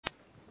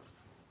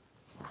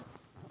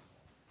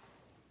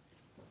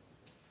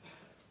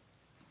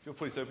So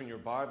please open your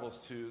Bibles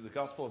to the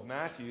Gospel of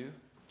Matthew,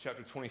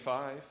 chapter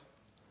 25.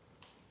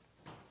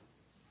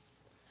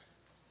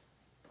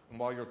 And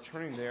while you're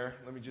turning there,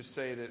 let me just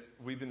say that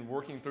we've been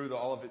working through the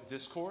Olivet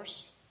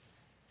Discourse.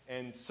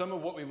 And some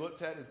of what we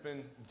looked at has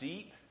been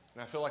deep.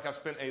 And I feel like I've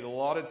spent a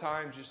lot of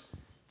time just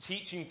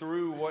teaching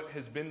through what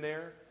has been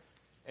there.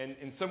 And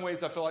in some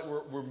ways, I feel like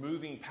we're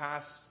moving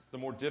past the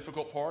more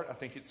difficult part. I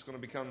think it's going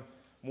to become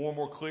more and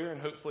more clear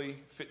and hopefully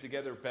fit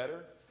together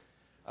better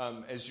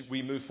as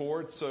we move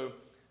forward. So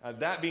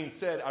that being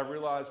said, I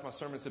realize my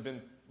sermons have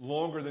been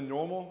longer than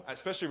normal. I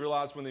especially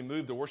realized when they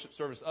moved the worship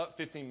service up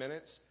 15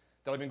 minutes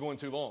that I've been going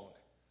too long.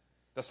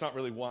 That's not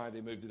really why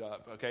they moved it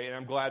up, okay? And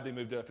I'm glad they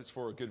moved it up. It's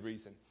for a good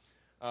reason.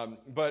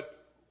 But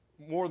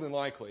more than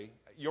likely,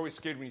 you're always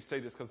scared when you say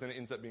this because then it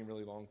ends up being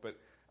really long. But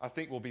I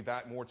think we'll be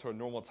back more to a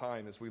normal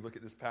time as we look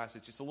at this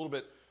passage. It's a little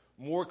bit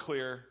more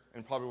clear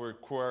and probably will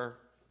require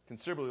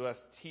considerably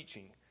less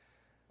teaching.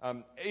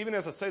 Even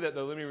as I say that,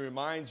 though, let me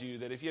remind you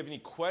that if you have any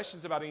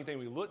questions about anything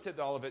we looked at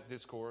the Olivet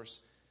Discourse,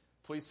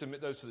 please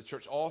submit those to the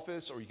church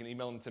office or you can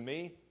email them to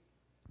me.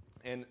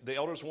 And the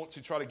elders want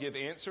to try to give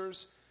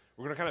answers.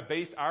 We're going to kind of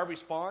base our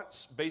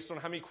response based on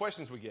how many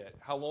questions we get.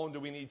 How long do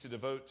we need to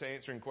devote to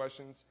answering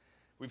questions?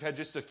 We've had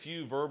just a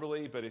few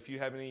verbally, but if you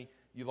have any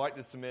you'd like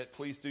to submit,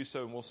 please do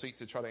so, and we'll seek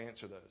to try to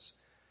answer those.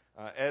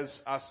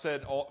 As I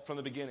said from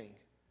the beginning,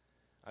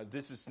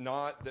 this is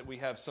not that we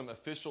have some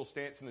official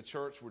stance in the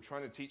church. We're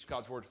trying to teach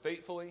God's Word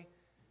faithfully,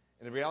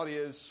 and the reality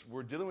is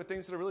we're dealing with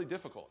things that are really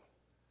difficult.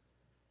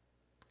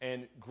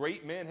 And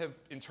great men have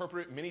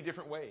interpreted many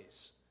different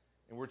ways,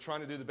 and we're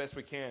trying to do the best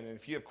we can. And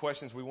if you have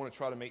questions, we want to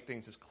try to make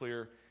things as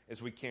clear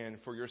as we can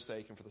for your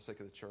sake and for the sake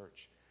of the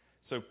church.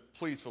 So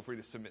please feel free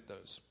to submit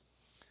those.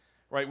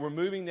 Right, we're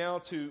moving now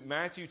to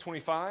Matthew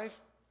 25,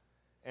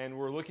 and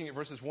we're looking at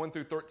verses 1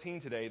 through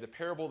 13 today, the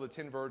parable of the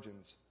 10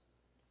 virgins.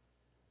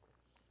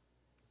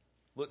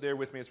 Look there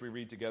with me as we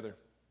read together.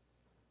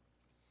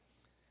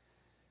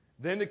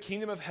 Then the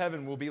kingdom of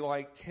heaven will be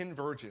like 10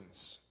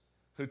 virgins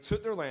who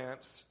took their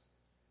lamps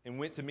and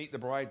went to meet the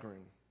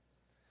bridegroom.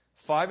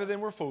 5 of them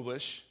were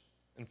foolish,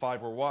 and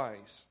 5 were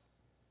wise.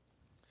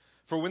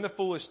 For when the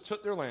foolish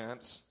took their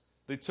lamps,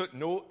 they took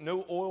no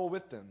oil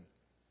with them.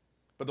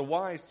 But the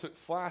wise took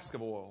flasks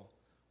of oil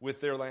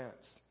with their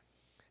lamps.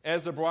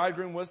 As the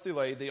bridegroom was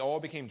delayed, they all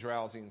became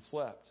drowsy and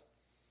slept.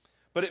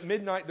 But at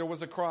midnight there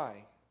was a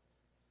cry,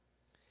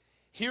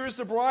 "Here is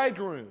the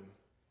bridegroom,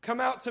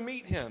 come out to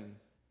meet him."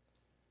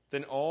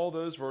 Then all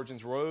those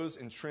virgins rose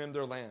and trimmed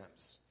their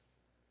lamps.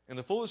 And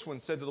the foolish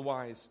ones said to the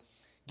wise,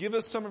 "Give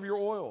us some of your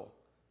oil,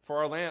 for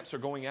our lamps are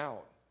going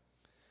out."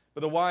 But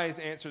the wise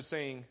answered,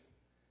 saying,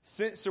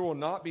 "Since there will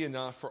not be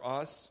enough for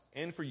us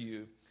and for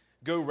you,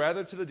 go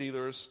rather to the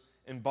dealers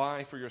and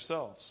buy for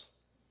yourselves."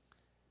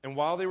 And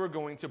while they were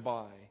going to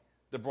buy,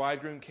 the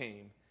bridegroom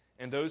came,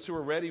 and those who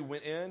were ready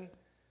went in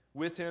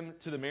with him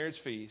to the marriage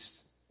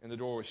feast, and the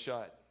door was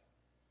shut.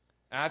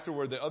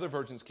 Afterward, the other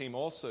virgins came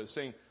also,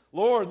 saying,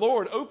 "Lord,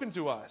 Lord, open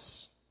to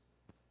us."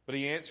 But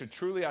he answered,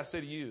 "Truly I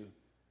say to you,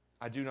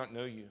 I do not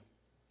know you.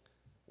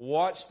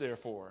 Watch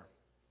therefore,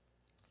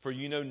 for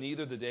you know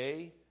neither the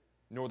day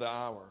nor the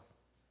hour."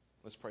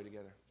 Let's pray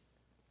together.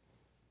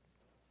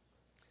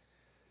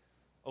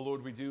 Oh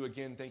Lord, we do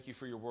again thank you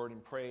for your word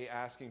and pray,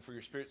 asking for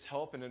your Spirit's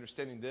help in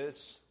understanding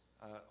this.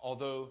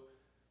 Although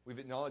we've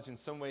acknowledged in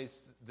some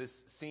ways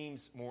this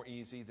seems more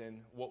easy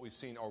than what we've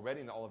seen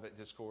already in the Olivet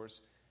Discourse,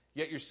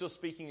 yet you're still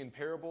speaking in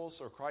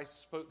parables, or Christ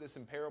spoke this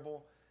in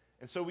parable.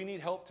 And so we need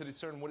help to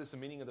discern what is the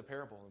meaning of the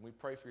parable, and we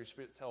pray for your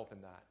Spirit's help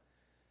in that.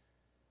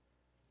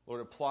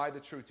 Lord, apply the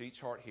truth to each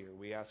heart here.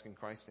 We ask in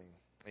Christ's name.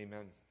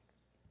 Amen.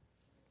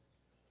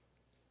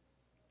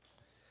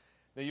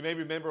 Now, you may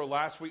remember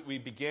last week we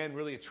began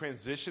really a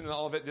transition in the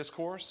Olivet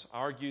Discourse. I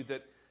argued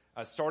that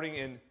starting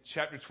in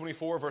chapter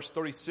 24, verse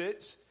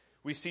 36,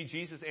 we see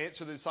Jesus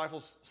answer the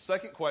disciples'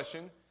 second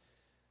question,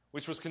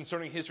 which was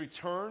concerning his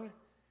return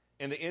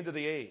and the end of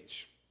the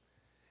age.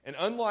 And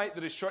unlike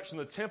the destruction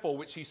of the temple,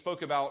 which he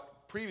spoke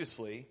about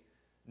previously,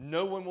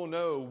 no one will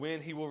know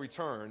when he will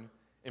return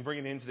and bring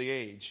an end to the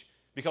age,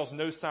 because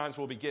no signs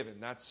will be given.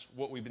 That's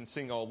what we've been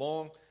seeing all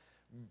along.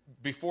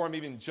 Before I'm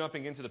even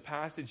jumping into the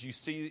passage, you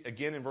see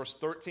again in verse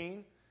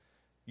 13,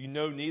 you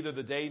know neither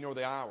the day nor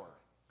the hour.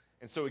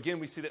 And so again,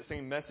 we see that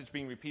same message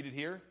being repeated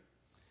here.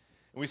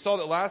 And we saw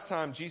that last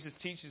time Jesus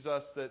teaches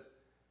us that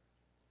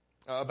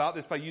about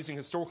this by using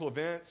historical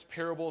events,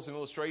 parables, and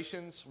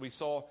illustrations. We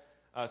saw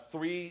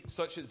 3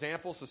 such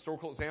examples,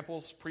 historical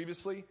examples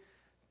previously.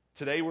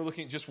 Today we're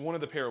looking at just one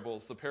of the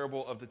parables, the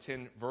parable of the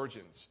 10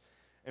 virgins.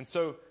 And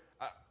so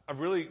I'm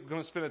really going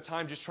to spend a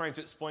time just trying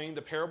to explain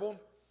the parable.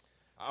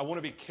 I want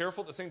to be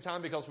careful at the same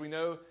time because we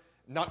know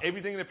not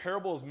everything in the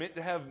parable is meant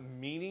to have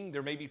meaning.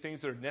 There may be things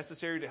that are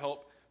necessary to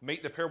help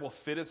make the parable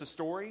fit as a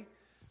story.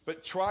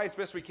 But try as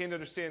best we can to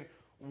understand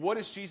what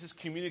is Jesus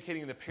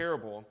communicating in the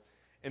parable.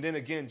 And then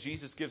again,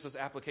 Jesus gives us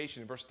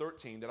application in verse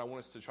 13 that I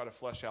want us to try to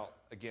flesh out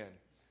again.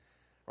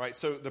 All right,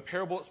 so the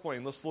parable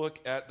explained. Let's look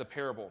at the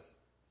parable.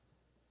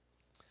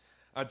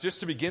 Just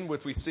to begin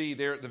with, we see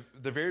there at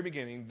the very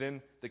beginning,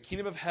 then the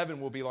kingdom of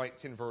heaven will be like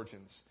 10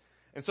 virgins.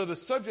 And so the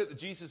subject that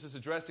Jesus is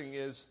addressing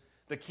is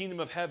the kingdom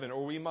of heaven,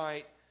 or we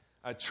might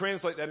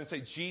translate that and say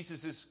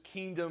Jesus'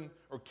 kingdom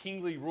or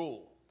kingly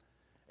rule.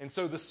 And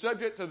so the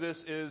subject of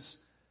this is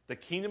the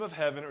kingdom of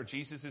heaven or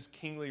Jesus'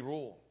 kingly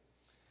rule.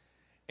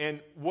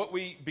 And what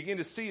we begin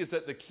to see is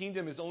that the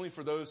kingdom is only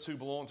for those who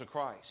belong to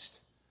Christ.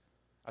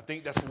 I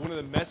think that's one of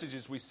the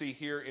messages we see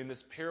here in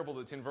this parable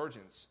of the 10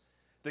 virgins.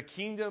 The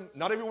kingdom,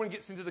 not everyone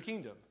gets into the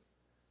kingdom.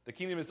 The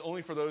kingdom is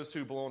only for those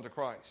who belong to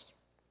Christ.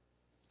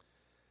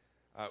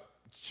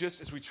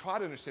 Just as we try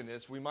to understand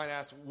this, we might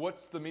ask,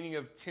 what's the meaning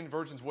of 10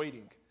 virgins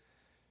waiting?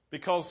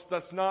 Because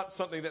that's not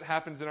something that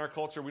happens in our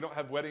culture. We don't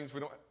have weddings.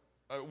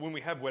 When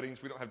we have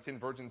weddings, we don't have 10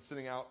 virgins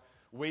sitting out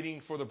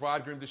waiting for the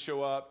bridegroom to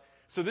show up.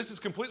 So this is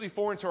completely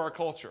foreign to our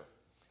culture.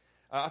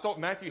 I thought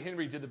Matthew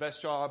Henry did the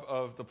best job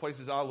of the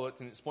places I looked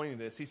in explaining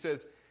this. He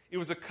says, it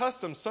was a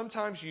custom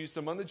sometimes used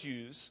among the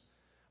Jews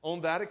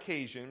on that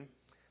occasion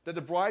that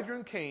the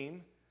bridegroom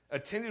came,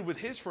 attended with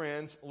his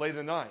friends late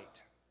the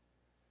night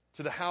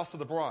to the house of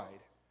the bride,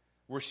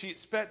 where she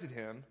expected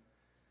him,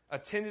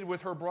 attended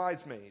with her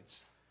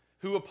bridesmaids,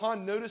 who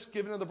upon notice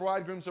given of the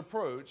bridegroom's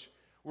approach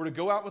were to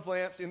go out with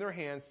lamps in their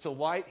hands to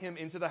light him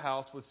into the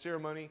house with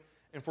ceremony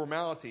and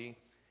formality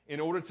in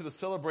order to the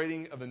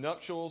celebrating of the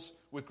nuptials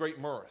with great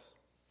mirth.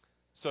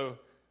 So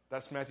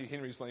that's Matthew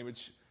Henry's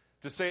language.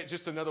 To say it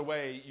just another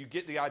way, you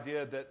get the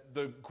idea that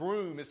the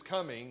groom is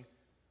coming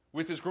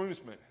with his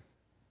groomsmen.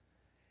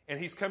 And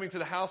he's coming to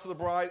the house of the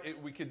bride.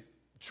 We could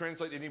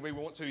translate it any way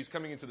we want to. He's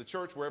coming into the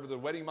church, wherever the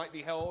wedding might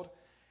be held.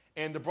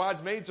 And the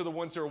bridesmaids are the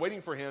ones who are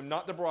waiting for him,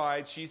 not the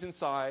bride. She's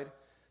inside.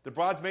 The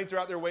bridesmaids are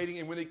out there waiting.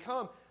 And when they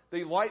come,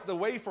 they light the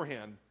way for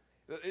him.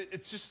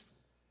 It's just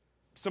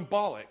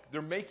symbolic.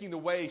 They're making the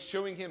way,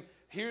 showing him,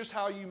 here's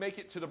how you make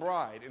it to the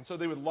bride. And so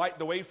they would light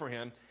the way for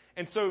him.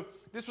 And so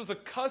this was a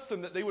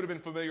custom that they would have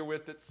been familiar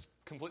with that's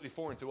completely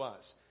foreign to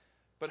us.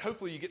 But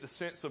hopefully you get the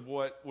sense of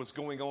what was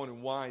going on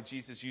and why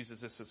Jesus uses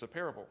this as a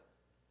parable.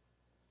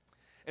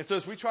 And so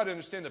as we try to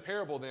understand the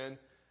parable then,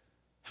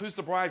 who's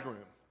the bridegroom?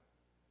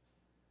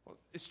 Well,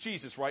 it's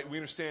Jesus, right? We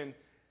understand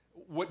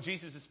what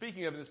Jesus is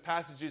speaking of in this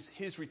passage is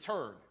his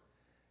return.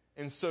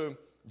 And so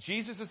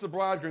Jesus is the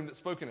bridegroom that's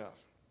spoken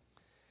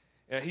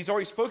of. He's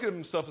already spoken of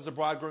himself as a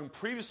bridegroom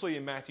previously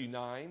in Matthew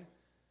 9.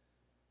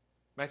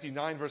 Matthew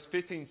 9 verse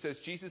 15 says,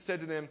 Jesus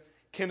said to them,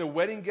 can the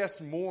wedding guests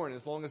mourn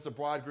as long as the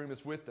bridegroom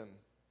is with them?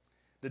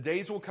 The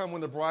days will come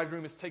when the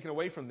bridegroom is taken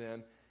away from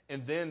them,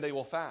 and then they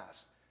will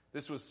fast.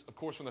 This was, of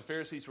course, when the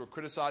Pharisees were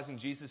criticizing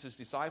Jesus'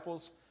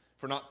 disciples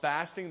for not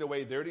fasting the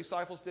way their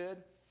disciples did.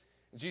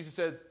 And Jesus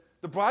said,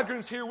 the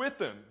bridegroom's here with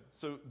them.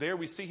 So there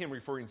we see him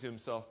referring to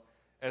himself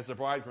as the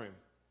bridegroom.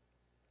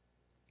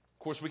 Of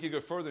course, we could go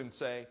further and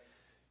say,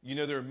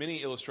 there are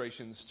many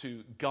illustrations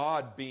to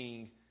God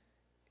being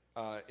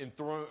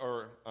enthroned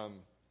or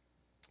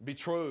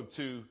betrothed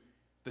to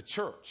the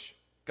church,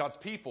 God's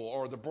people,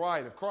 or the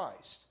bride of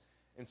Christ.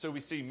 And so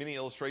we see many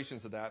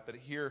illustrations of that. But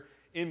here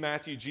in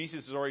Matthew,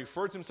 Jesus has already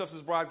referred to himself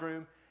as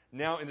bridegroom.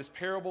 Now in this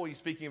parable, he's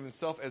speaking of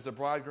himself as a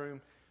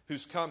bridegroom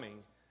who's coming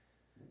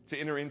to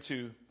enter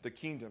into the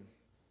kingdom.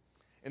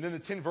 And then the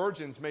 10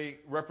 virgins may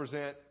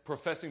represent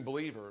professing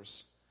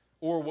believers,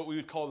 or what we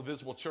would call the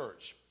visible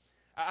church.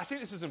 I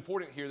think this is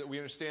important here that we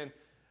understand.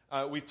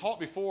 We talked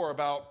before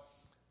about,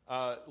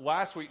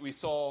 last week we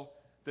saw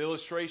the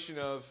illustration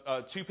of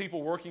 2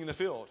 people working in the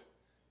field,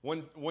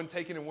 one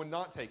taken and one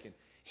not taken.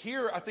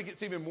 Here, I think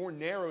it's even more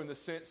narrow in the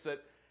sense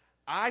that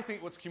I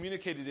think what's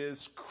communicated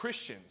is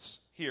Christians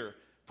here,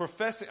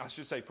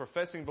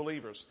 professing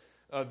believers,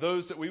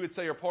 those that we would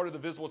say are part of the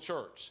visible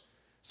church.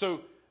 So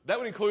that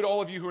would include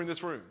all of you who are in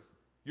this room.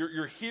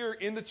 You're here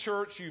in the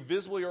church. You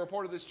visibly are a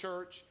part of this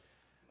church.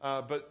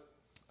 But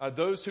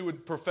those who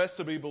would profess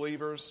to be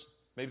believers,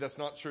 maybe that's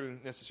not true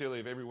necessarily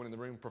of everyone in the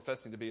room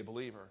professing to be a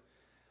believer.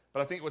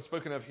 But I think what's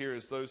spoken of here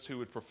is those who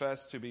would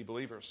profess to be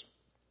believers.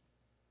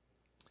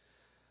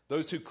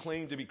 Those who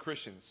claim to be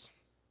Christians.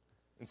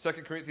 In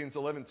 2 Corinthians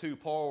 11:2,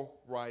 Paul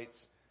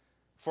writes,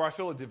 for I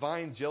feel a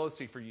divine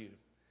jealousy for you,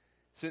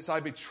 since I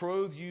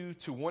betrothed you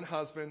to one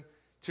husband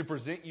to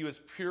present you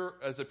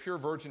as a pure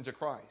virgin to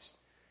Christ.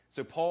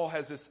 So Paul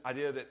has this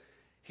idea that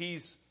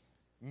he's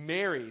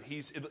married,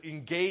 he's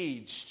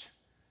engaged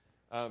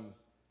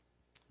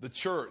the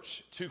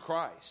church to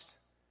Christ.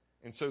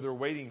 And so they're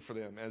waiting for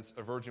them as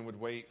a virgin would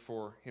wait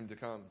for him to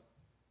come.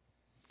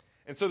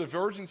 And so the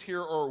virgins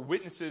here are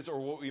witnesses, or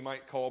what we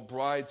might call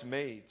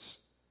bridesmaids.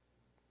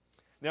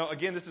 Now,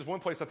 again, this is one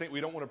place I think we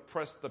don't want to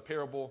press the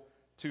parable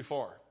too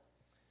far,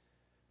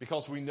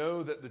 because we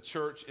know that the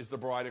church is the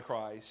bride of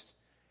Christ.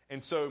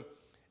 And so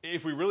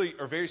if we really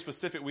are very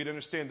specific, we'd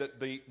understand that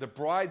the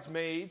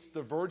bridesmaids,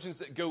 the virgins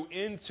that go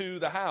into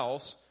the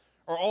house,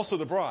 are also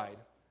the bride.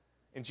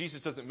 And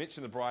Jesus doesn't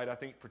mention the bride, I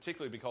think,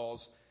 particularly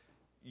because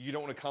you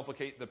don't want to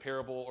complicate the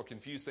parable or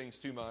confuse things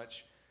too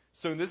much.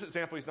 So in this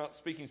example, he's not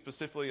speaking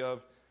specifically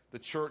of the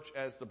church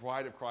as the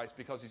bride of Christ,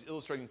 because he's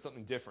illustrating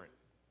something different.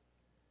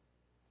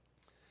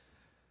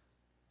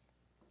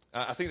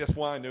 I think that's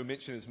why no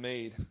mention is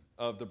made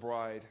of the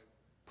bride,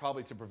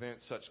 probably to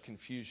prevent such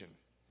confusion.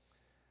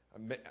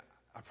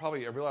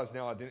 I realize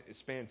now I didn't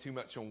expand too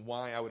much on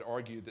why I would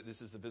argue that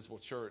this is the visible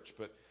church,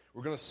 but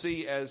we're going to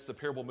see as the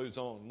parable moves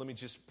on. Let me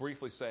just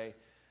briefly say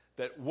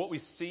that what we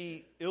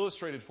see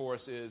illustrated for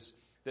us is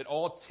that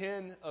all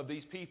 10 of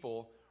these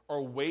people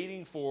are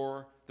waiting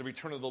for the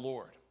return of the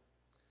Lord.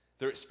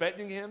 They're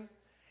expecting him,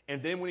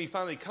 and then when he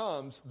finally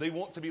comes, they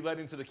want to be led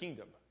into the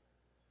kingdom.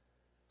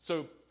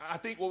 So I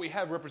think what we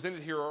have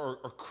represented here are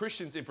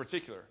Christians in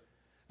particular.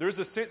 There's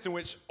a sense in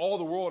which all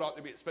the world ought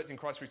to be expecting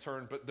Christ's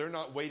return, but they're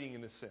not waiting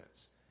in this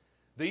sense.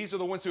 These are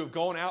the ones who have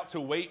gone out to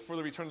wait for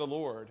the return of the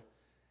Lord,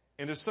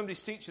 and there's some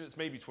distinction that's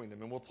made between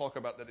them, and we'll talk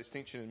about that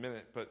distinction in a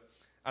minute. But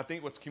I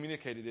think what's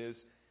communicated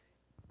is,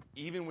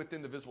 even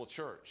within the visible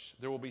church,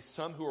 there will be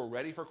some who are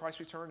ready for Christ's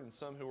return and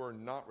some who are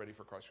not ready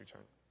for Christ's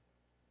return.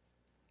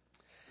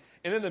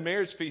 And then the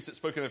marriage feast that's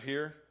spoken of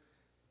here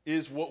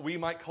is what we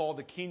might call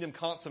the kingdom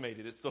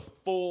consummated. It's the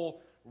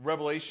full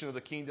revelation of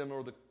the kingdom,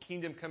 or the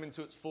kingdom coming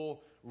to its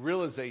full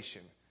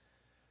realization.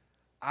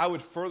 I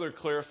would further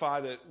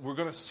clarify that we're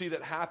going to see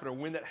that happen, or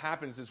when that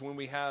happens is when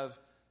we have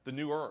the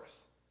new earth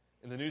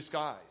and the new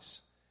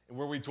skies, and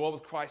where we dwell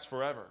with Christ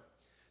forever.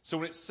 So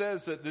when it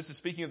says that this is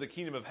speaking of the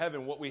kingdom of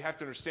heaven, what we have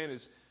to understand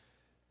is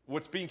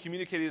what's being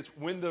communicated is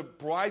when the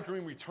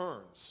bridegroom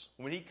returns,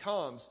 when he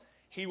comes,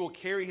 he will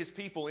carry his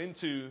people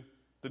into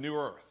the new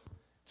earth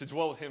to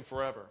dwell with him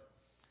forever.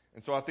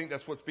 And so I think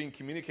that's what's being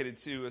communicated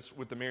to us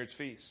with the marriage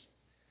feast.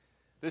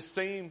 This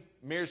same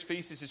marriage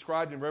feast is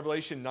described in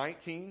Revelation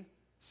 19,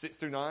 6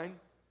 through 9.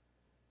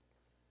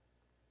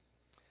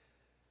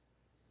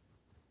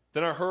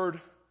 Then I heard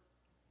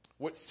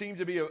what seemed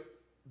to be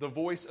the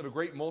voice of a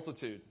great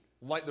multitude,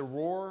 like the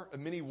roar of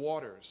many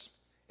waters,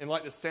 and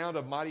like the sound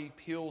of mighty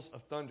peals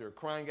of thunder,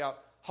 crying out,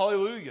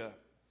 Hallelujah!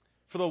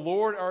 For the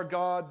Lord our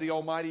God, the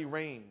Almighty,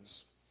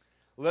 reigns.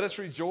 Let us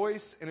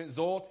rejoice and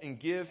exult and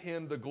give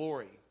him the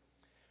glory.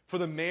 For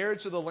the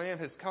marriage of the Lamb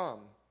has come,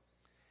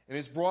 and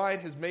his bride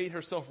has made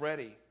herself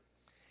ready.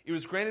 It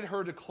was granted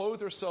her to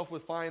clothe herself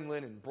with fine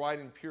linen, bright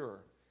and pure.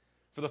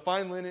 For the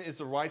fine linen is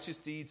the righteous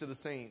deeds of the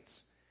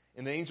saints.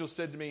 And the angel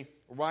said to me,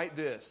 Write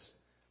this,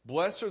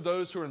 Blessed are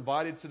those who are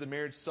invited to the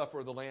marriage supper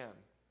of the Lamb.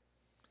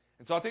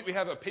 And so I think we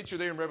have a picture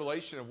there in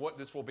Revelation of what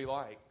this will be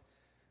like,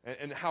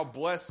 and how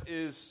blessed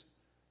is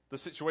the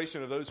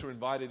situation of those who are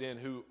invited in,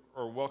 who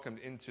are welcomed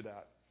into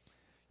that.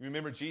 You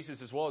remember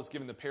Jesus as well has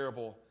given the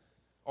parable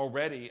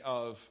already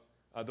of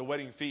the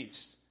wedding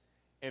feast.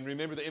 And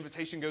remember, the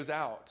invitation goes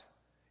out.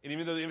 And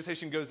even though the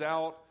invitation goes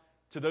out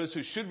to those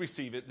who should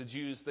receive it, the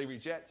Jews, they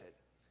reject it.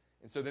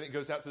 And so then it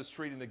goes out to the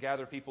street and to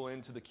gather people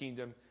into the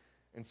kingdom.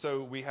 And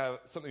so we have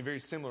something very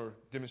similar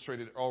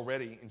demonstrated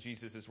already in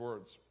Jesus'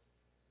 words.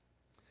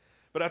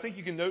 But I think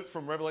you can note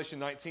from Revelation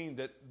 19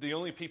 that the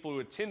only people who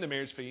attend the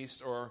marriage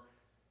feast are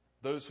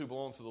those who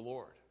belong to the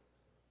Lord.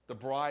 The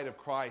bride of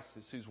Christ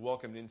is who's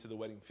welcomed into the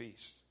wedding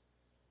feast.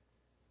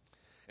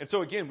 And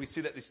so again, we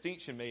see that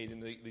distinction made in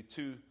the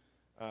two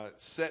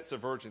sets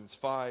of virgins,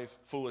 5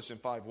 foolish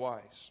and 5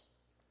 wise.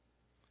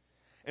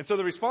 And so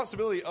the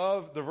responsibility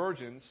of the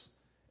virgins,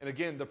 and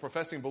again, the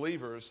professing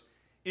believers,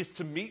 is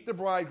to meet the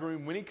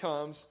bridegroom when he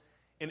comes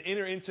and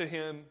enter into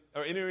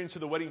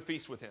the wedding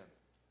feast with him.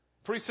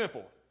 Pretty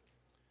simple.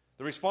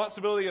 The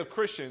responsibility of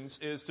Christians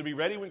is to be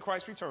ready when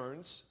Christ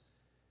returns,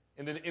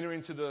 and then enter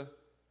into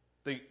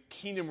the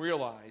kingdom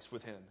realized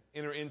with him.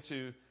 Enter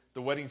into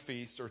the wedding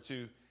feast, or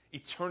to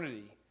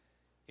eternity,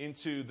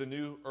 into the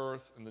new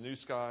earth and the new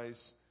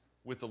skies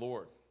with the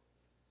Lord.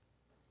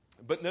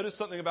 But notice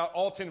something about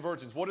all 10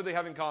 virgins. What do they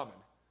have in common?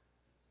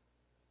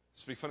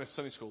 This will be fun at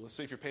Sunday school. Let's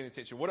see if you're paying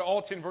attention. What do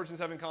all 10 virgins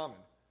have in common?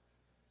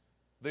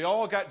 They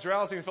all got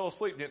drowsy and fell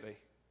asleep, didn't they?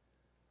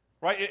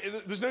 Right?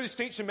 There's no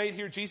distinction made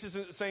here. Jesus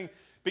isn't saying,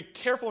 be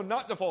careful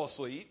not to fall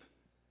asleep.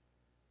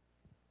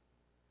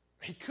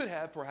 He could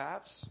have,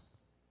 perhaps.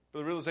 But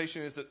the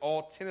realization is that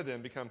all 10 of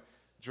them become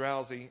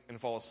drowsy and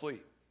fall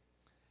asleep.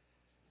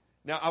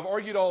 Now, I've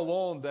argued all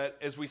along that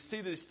as we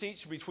see the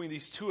distinction between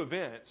these two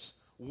events,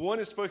 one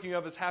is spoken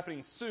of as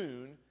happening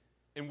soon,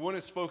 and one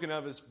is spoken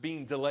of as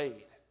being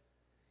delayed.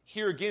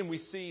 Here again, we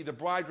see the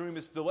bridegroom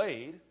is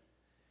delayed,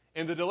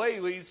 and the delay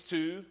leads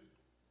to,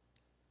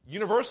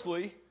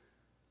 universally,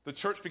 the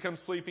church becomes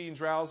sleepy and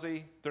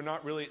drowsy. They're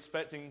not really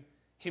expecting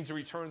him to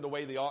return the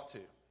way they ought to.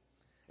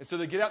 And so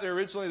they get out there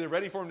originally, they're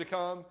ready for him to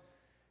come,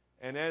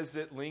 and as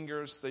it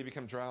lingers, they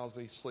become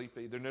drowsy,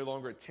 sleepy. They're no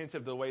longer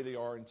attentive the way they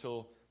are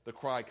until the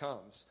cry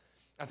comes.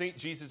 I think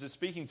Jesus is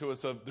speaking to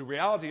us of the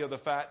reality of the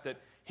fact that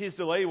his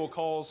delay will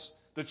cause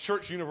the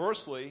church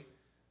universally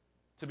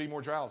to be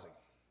more drowsy,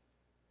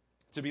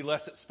 to be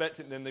less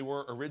expectant than they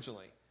were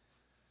originally,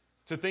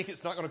 to think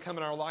it's not going to come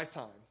in our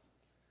lifetime.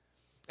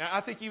 And I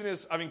think even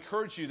as I've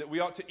encouraged you that we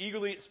ought to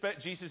eagerly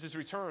expect Jesus'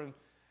 return,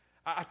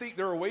 I think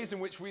there are ways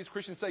in which we as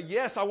Christians say,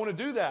 yes, I want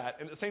to do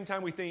that. And at the same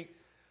time we think,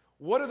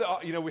 what are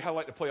the, we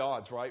like to play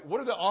odds, right? What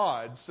are the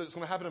odds that it's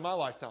going to happen in my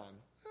lifetime?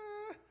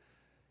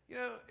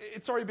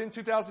 It's already been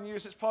 2,000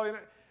 years. It's probably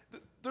not.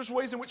 there's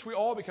ways in which we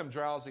all become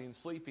drowsy and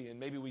sleepy, and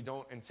maybe we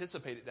don't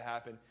anticipate it to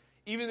happen.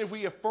 Even if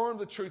we affirm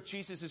the truth,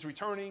 Jesus is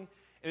returning,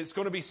 and it's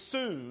going to be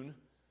soon,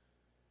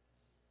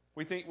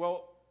 we think,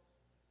 well,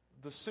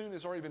 the soon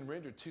has already been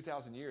rendered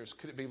 2,000 years.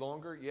 Could it be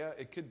longer? Yeah,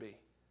 it could be.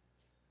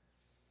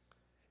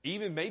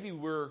 Even maybe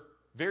we're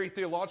very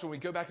theological when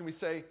we go back and we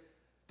say,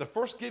 the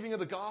first giving of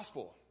the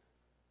gospel,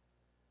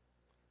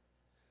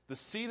 the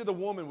seed of the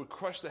woman would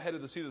crush the head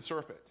of the seed of the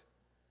serpent.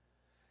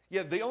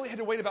 Yeah, they only had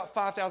to wait about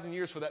 5,000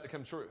 years for that to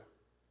come true.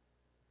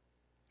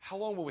 How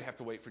long will we have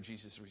to wait for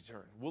Jesus to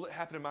return? Will it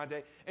happen in my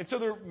day? And so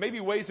there may be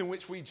ways in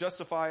which we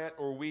justify it,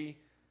 or we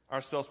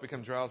ourselves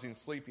become drowsy and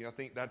sleepy. I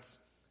think that's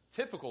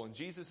typical, and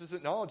Jesus is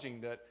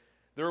acknowledging that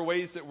there are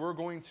ways that we're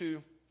going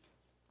to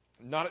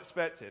not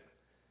expect it,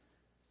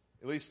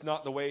 at least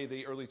not the way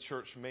the early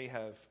church may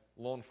have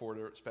longed for it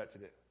or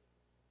expected it.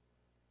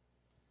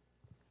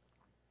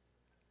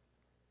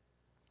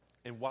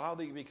 And while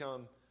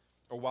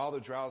they're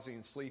drowsy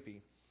and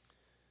sleepy,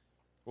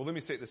 well, let me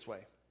say it this way.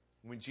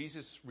 When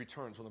Jesus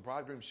returns, when the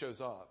bridegroom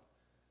shows up,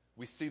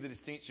 we see the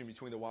distinction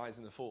between the wise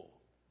and the fool.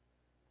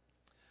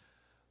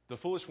 The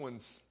foolish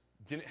ones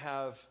didn't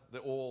have the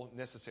oil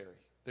necessary.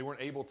 They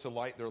weren't able to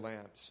light their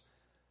lamps.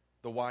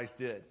 The wise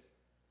did.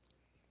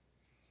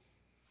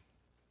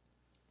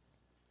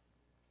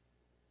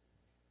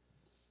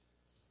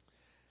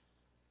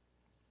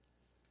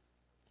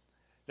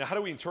 Now, how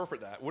do we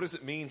interpret that? What does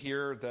it mean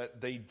here that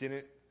they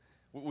didn't?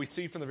 We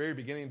see from the very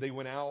beginning, they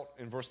went out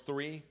in verse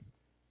 3.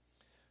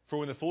 For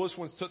when the foolish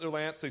ones took their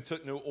lamps, they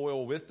took no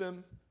oil with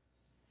them.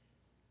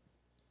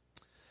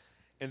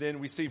 And then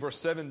we see verse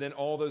 7, then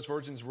all those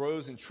virgins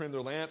rose and trimmed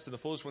their lamps, and the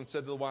foolish ones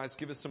said to the wise,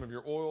 give us some of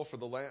your oil,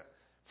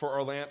 for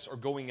our lamps are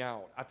going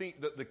out. I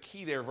think that the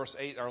key there, verse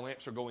 8, our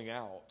lamps are going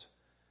out.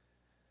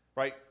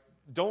 Right?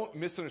 Don't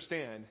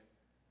misunderstand.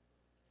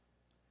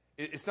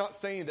 It's not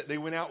saying that they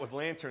went out with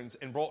lanterns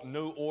and brought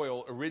no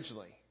oil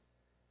originally.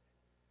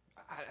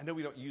 I know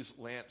we don't use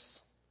lamps,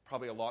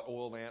 probably a lot,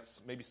 oil lamps.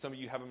 Maybe some of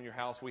you have them in your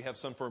house. We have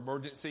some for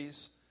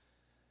emergencies.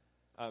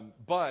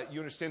 But you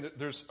understand that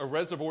there's a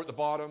reservoir at the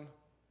bottom.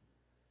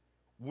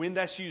 When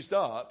that's used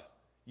up,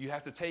 you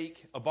have to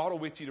take a bottle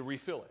with you to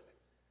refill it.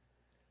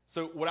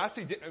 So what I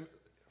see,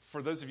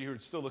 for those of you who are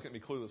still looking at me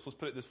clueless, let's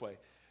put it this way.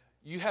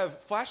 You have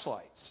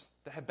flashlights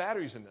that have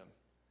batteries in them.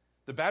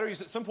 The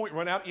batteries at some point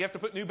run out. You have to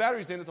put new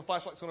batteries in if the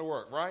flashlight's going to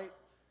work, right?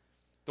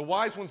 The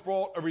wise ones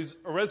brought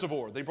a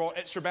reservoir. They brought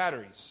extra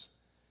batteries.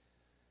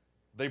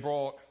 They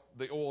brought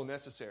the oil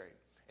necessary.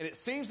 And it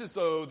seems as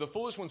though the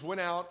foolish ones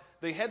went out.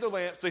 They had their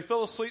lamps. They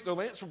fell asleep. Their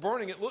lamps were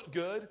burning. It looked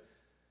good.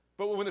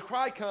 But when the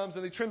cry comes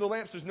and they trim the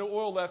lamps, there's no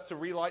oil left to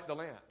relight the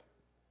lamp.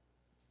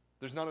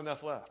 There's not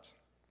enough left.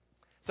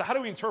 So how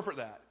do we interpret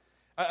that?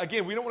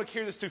 Again, we don't want to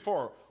carry this too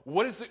far.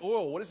 What is the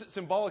oil? What is it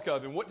symbolic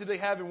of? And what did they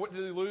have and what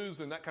did they lose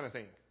and that kind of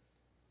thing?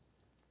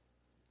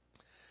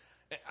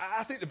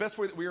 I think the best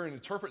way that we are to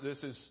interpret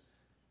this is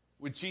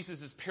with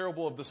Jesus'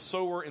 parable of the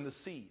sower and the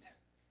seed.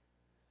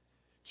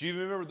 Do you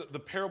remember the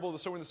parable of the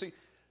sower and the seed?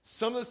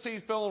 Some of the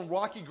seed fell on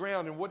rocky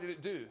ground, and what did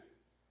it do?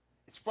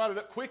 It sprouted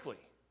up quickly.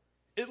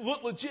 It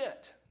looked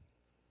legit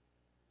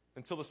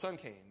until the sun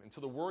came,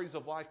 until the worries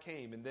of life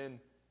came, and then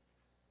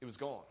it was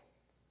gone.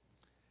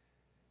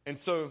 And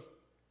so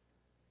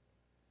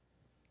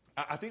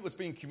I think what's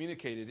being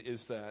communicated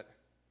is that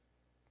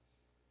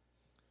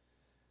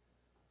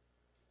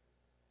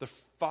the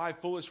 5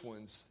 foolish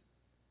ones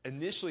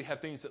initially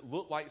have things that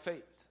look like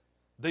faith.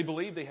 They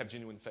believe they have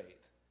genuine faith.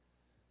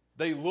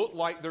 They look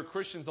like they're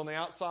Christians on the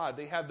outside.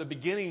 They have the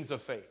beginnings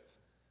of faith.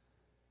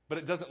 But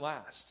it doesn't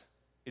last.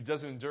 It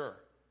doesn't endure.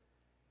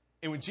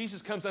 And when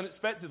Jesus comes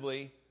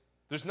unexpectedly,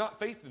 there's not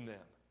faith in them.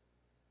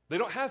 They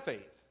don't have faith.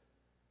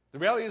 The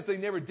reality is they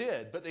never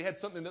did, but they had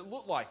something that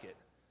looked like it.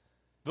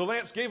 The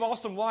lamps gave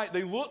awesome light.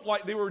 They looked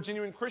like they were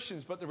genuine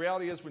Christians, but the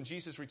reality is when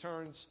Jesus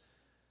returns,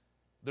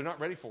 they're not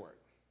ready for it.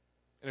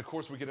 And of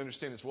course, we can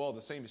understand as well,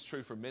 the same is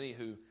true for many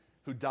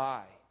who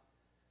die,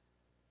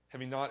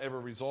 having not ever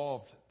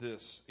resolved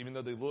this, even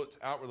though they looked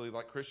outwardly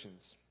like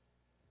Christians.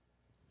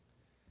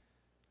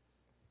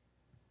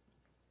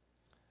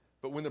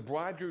 But when the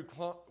bridegroom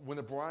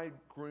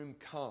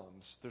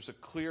comes, there's a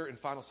clear and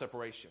final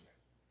separation.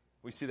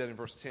 We see that in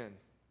verse 10.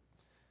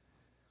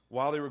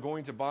 While they were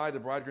going to buy, the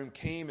bridegroom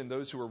came, and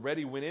those who were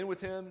ready went in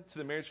with him to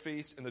the marriage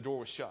feast, and the door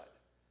was shut.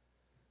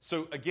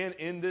 So again,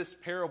 in this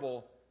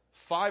parable,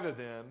 5 of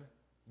them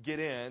get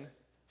in.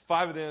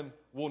 5 of them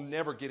will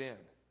never get in.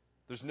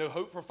 There's no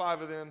hope for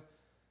 5 of them.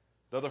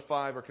 The other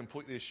 5 are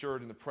completely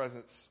assured in the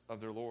presence of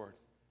their Lord.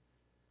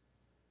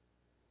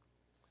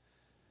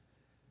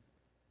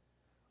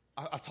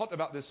 I talked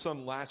about this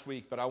some last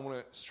week, but I want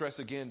to stress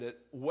again that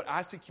what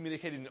I see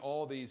communicated in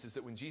all these is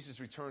that when Jesus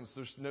returns,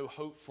 there's no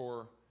hope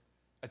for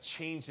a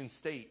change in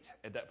state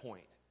at that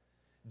point.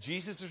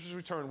 Jesus'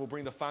 return will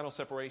bring the final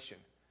separation.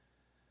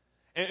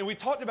 And we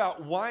talked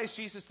about why is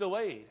Jesus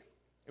delayed.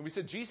 And we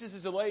said Jesus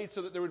is delayed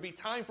so that there would be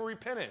time for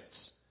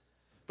repentance.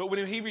 But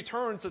when he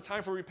returns, the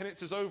time for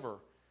repentance is over.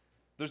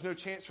 There's no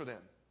chance for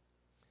them.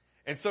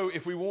 And so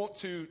if we want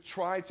to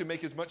try to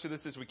make as much of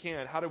this as we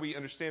can, how do we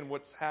understand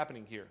what's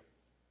happening here?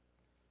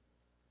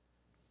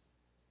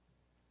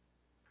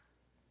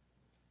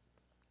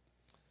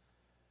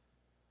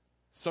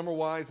 Some are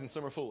wise and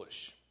some are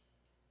foolish.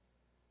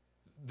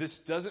 This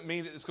doesn't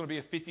mean that it's going to be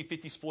a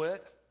 50-50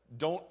 split.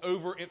 Don't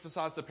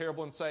overemphasize the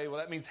parable and say, well,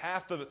 that means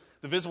half the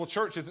visible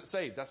church isn't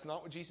saved. That's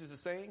not what Jesus is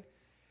saying.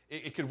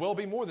 It could well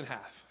be more than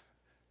half.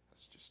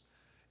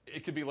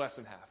 It could be less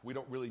than half. We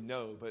don't really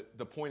know. But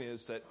the point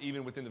is that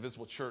even within the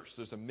visible church,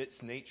 there's a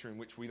mixed nature in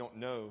which we don't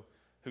know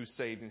who's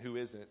saved and who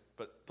isn't,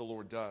 but the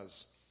Lord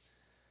does.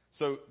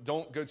 So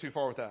don't go too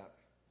far with that.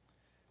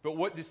 But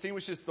what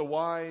distinguishes the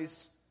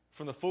wise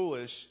from the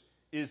foolish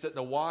is that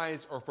the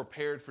wise are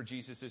prepared for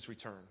Jesus'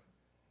 return,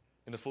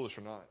 and the foolish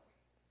are not.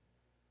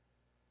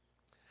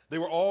 They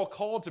were all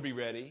called to be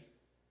ready,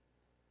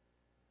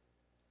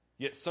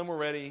 yet some were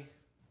ready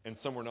and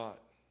some were not.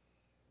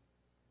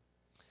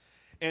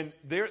 And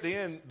there at the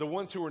end, the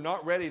ones who are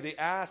not ready, they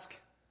ask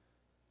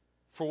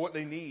for what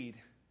they need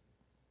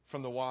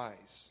from the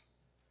wise.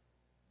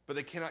 But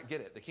they cannot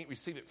get it. They can't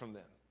receive it from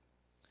them.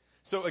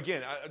 So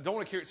again, I don't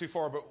want to carry it too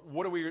far, but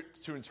what are we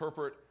to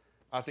interpret,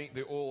 I think,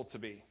 the oil to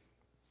be?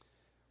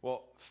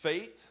 Well,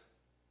 faith,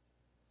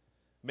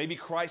 maybe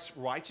Christ's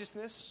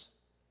righteousness.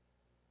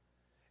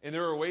 And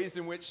there are ways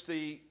in which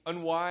the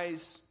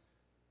unwise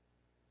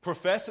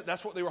profess that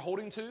that's what they were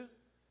holding to.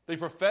 They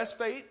profess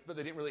faith, but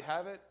they didn't really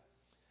have it.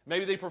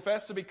 Maybe they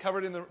profess to be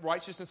covered in the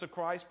righteousness of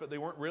Christ, but they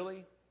weren't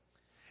really.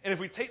 And if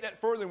we take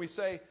that further and we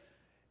say,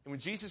 and when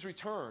Jesus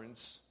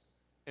returns,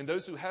 and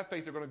those who have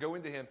faith are going to go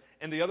into him,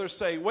 and the others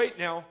say, wait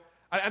now,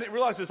 I didn't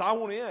realize this, I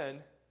want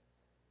in.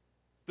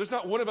 There's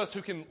not one of us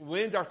who can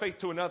lend our faith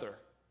to another,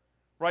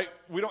 right?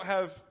 We don't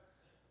have,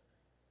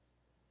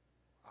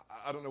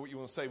 I don't know what you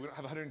want to say, we don't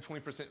have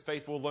 120%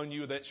 faith. We'll loan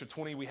you the extra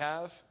 20 we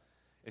have.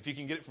 If you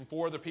can get it from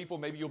 4 other people,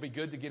 maybe you'll be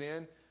good to get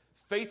in.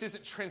 Faith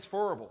isn't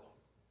transferable.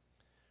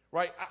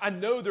 Right? I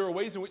know there are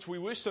ways in which we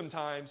wish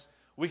sometimes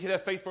we could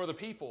have faith for other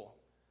people.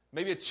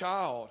 Maybe a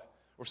child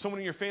or someone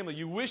in your family.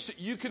 You wish that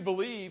you could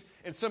believe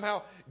and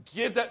somehow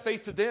give that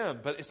faith to them,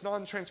 but it's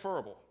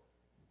non-transferable.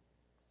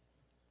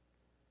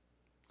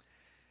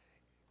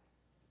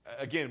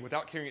 Again,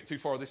 without carrying it too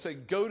far, they say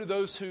go to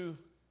those who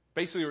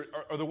basically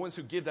are the ones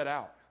who give that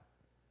out.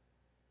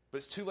 But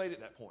it's too late at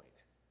that point.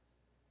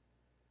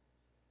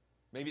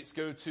 Maybe it's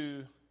go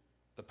to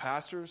the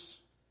pastors,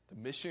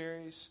 the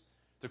missionaries,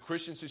 the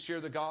Christians who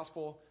share the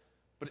gospel,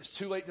 but it's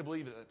too late to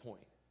believe at that point.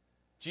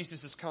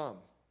 Jesus has come.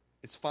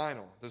 It's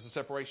final. There's a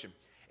separation.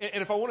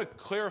 And if I want to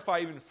clarify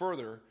even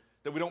further,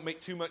 that we don't make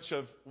too much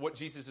of what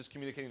Jesus is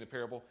communicating in the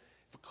parable,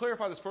 if I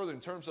clarify this further in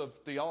terms of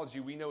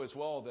theology, we know as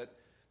well that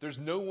there's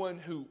no one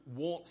who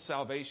wants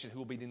salvation who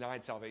will be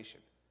denied salvation.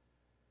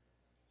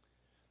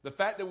 The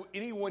fact that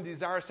anyone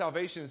desires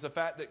salvation is the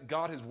fact that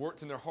God has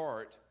worked in their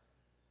heart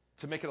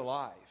to make it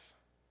alive.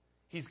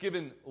 He's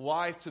given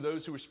life to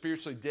those who are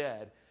spiritually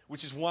dead,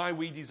 which is why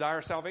we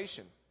desire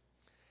salvation.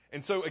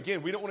 And so,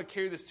 again, we don't want to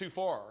carry this too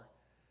far.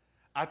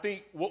 I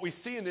think what we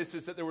see in this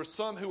is that there were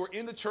some who were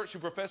in the church who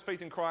professed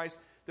faith in Christ,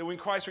 that when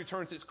Christ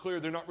returns, it's clear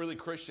they're not really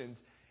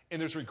Christians,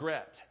 and there's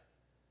regret.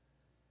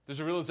 There's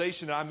a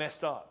realization that I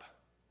messed up.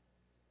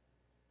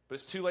 But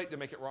it's too late to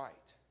make it right.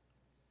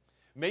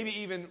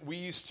 Maybe even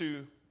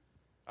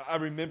I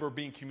remember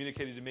being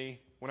communicated to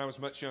me when I was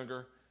much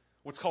younger,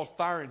 what's called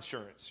fire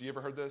insurance. You ever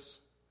heard this?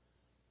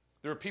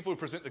 There are people who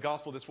present the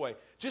gospel this way.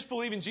 Just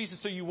believe in Jesus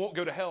so you won't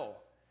go to hell.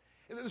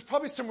 And there's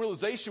probably some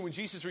realization when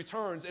Jesus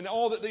returns and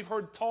all that they've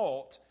heard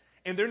taught,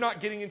 and they're not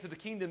getting into the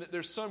kingdom, that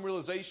there's some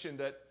realization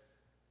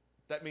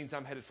that means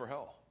I'm headed for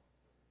hell.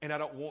 And I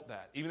don't want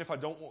that. Even if I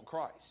don't want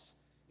Christ.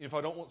 If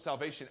I don't want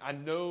salvation, I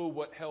know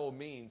what hell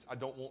means. I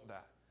don't want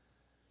that.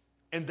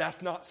 And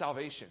that's not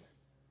salvation.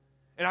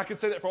 And I can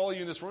say that for all of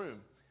you in this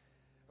room.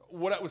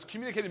 What was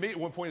communicated to me at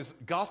one point is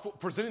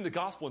presenting the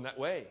gospel in that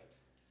way.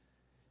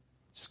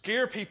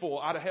 Scare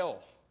people out of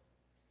hell.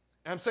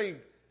 And I'm saying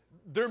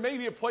there may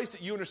be a place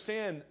that you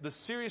understand the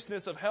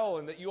seriousness of hell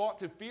and that you ought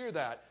to fear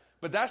that,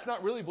 but that's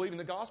not really believing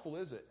the gospel,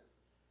 is it?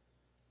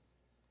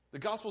 The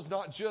gospel is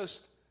not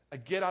just a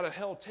get out of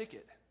hell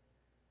ticket.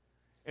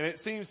 And it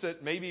seems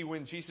that maybe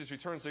when Jesus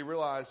returns, they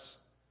realize,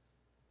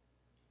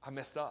 I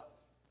messed up.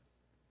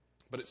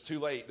 But it's too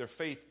late. Their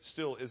faith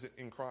still isn't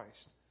in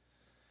Christ.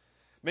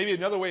 Maybe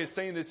another way of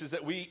saying this is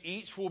that we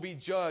each will be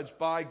judged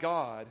by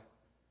God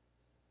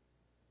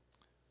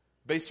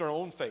based on our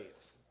own faith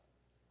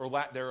or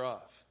lack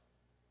thereof,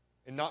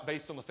 and not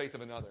based on the faith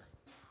of another.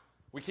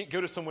 We can't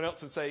go to someone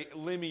else and say,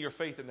 lend me your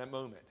faith in that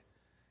moment.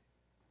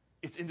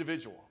 It's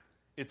individual.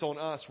 It's on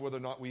us whether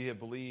or not we have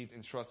believed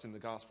and trusted in the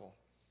gospel.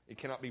 It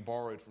cannot be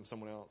borrowed from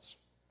someone else.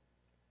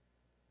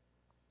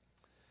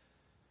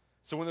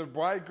 So when the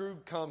bridegroom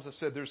comes, I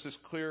said there's this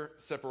clear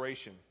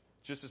separation,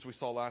 just as we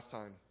saw last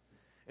time.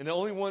 And the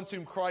only ones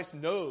whom Christ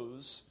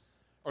knows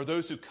are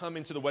those who come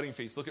into the wedding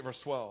feast. Look at verse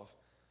 12.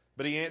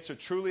 But he answered,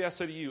 truly I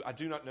say to you, I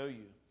do not know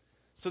you.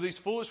 So these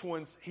foolish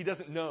ones, he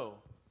doesn't know.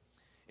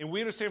 And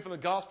we understand from the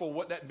gospel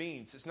what that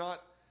means. It's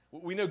not,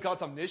 we know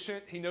God's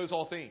omniscient. He knows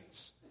all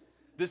things.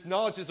 This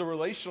knowledge is a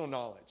relational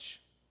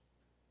knowledge.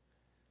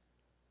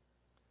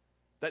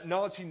 That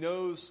knowledge he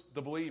knows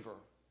the believer.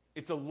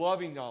 It's a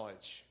loving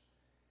knowledge.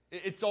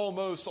 It's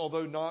almost,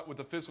 although not with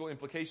the physical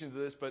implications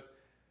of this, but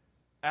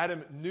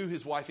Adam knew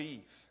his wife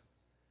Eve.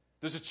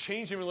 There's a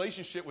change in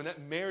relationship when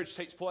that marriage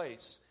takes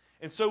place.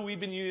 And so we've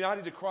been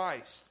united to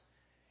Christ.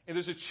 And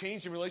there's a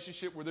change in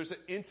relationship where there's an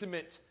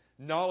intimate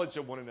knowledge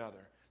of one another.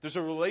 There's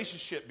a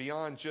relationship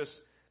beyond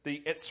just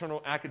the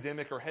external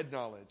academic or head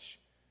knowledge.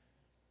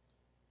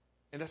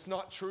 And that's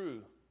not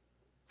true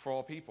for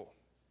all people.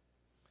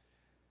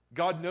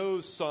 God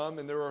knows some,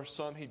 and there are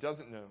some he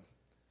doesn't know.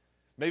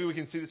 Maybe we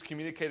can see this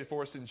communicated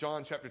for us in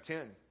John chapter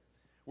 10,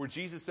 where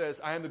Jesus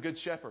says, I am the good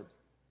shepherd.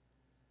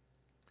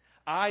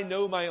 I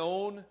know my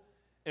own,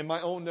 and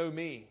my own know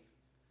me.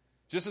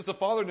 Just as the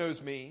Father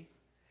knows me,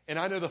 and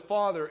I know the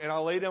Father, and I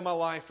lay down my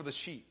life for the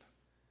sheep.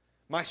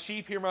 My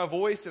sheep hear my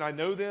voice, and I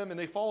know them, and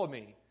they follow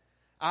me.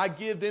 I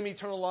give them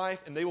eternal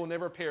life, and they will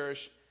never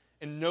perish,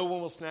 and no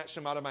one will snatch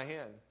them out of my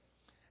hand.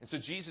 And so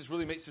Jesus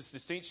really makes this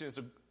distinction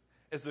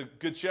as a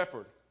good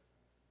shepherd.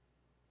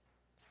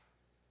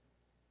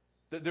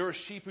 That there are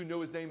sheep who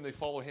know his name and they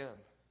follow him.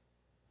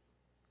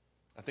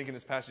 I think in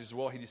this passage as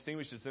well, he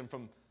distinguishes them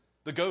from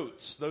the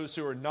goats, those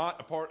who are not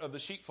a part of the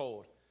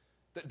sheepfold,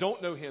 that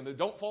don't know him, that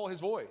don't follow his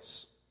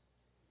voice.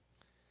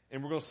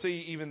 And we're going to see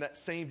even that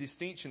same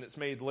distinction that's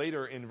made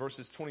later in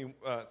verses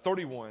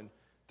 31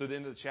 through the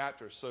end of the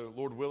chapter. So,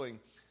 Lord willing,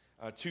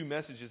 2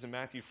 messages in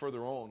Matthew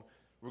further on,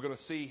 we're going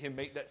to see him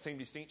make that same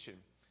distinction.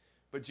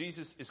 But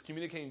Jesus is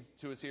communicating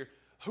to us here,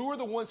 who are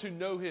the ones who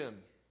know him?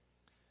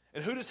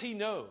 And who does he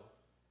know?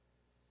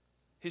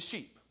 His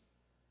sheep.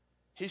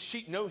 His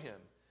sheep know him.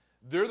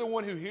 They're the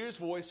one who hears his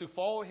voice, who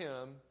follow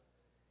him,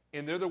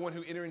 and they're the one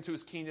who enter into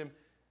his kingdom,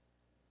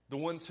 the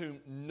ones whom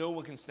no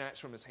one can snatch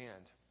from his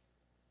hand.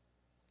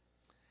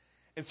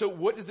 And so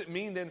what does it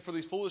mean then for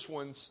these foolish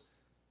ones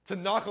to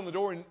knock on the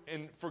door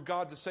and for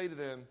God to say to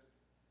them,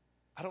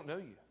 I don't know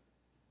you?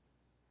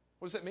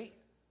 What does that mean?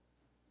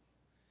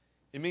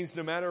 It means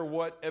no matter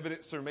what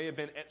evidence there may have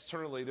been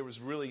externally, there was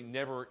really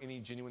never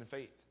any genuine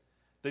faith.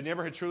 They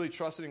never had truly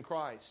trusted in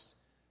Christ.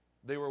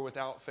 They were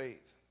without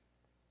faith.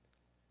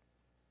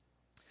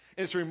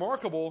 And it's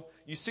remarkable,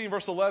 you see in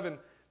verse 11,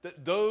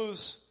 that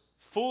those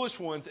foolish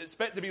ones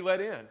expect to be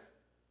let in.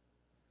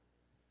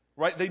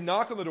 Right? They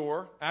knock on the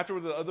door after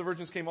the other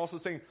virgins came also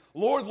saying,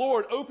 Lord,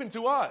 Lord, open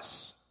to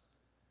us.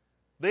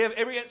 They have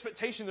every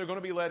expectation they're going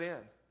to be let in.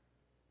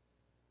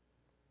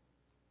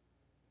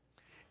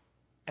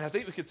 And I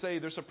think we could say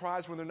they're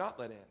surprised when they're not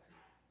let in.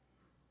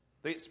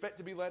 They expect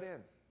to be let in.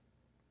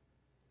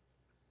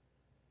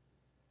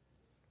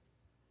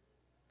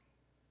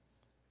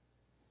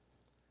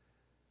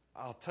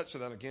 I'll touch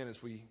on that again as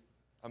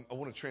I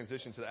want to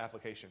transition to the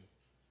application.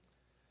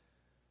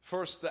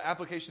 First, the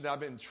application that I've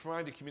been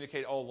trying to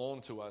communicate all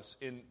along to us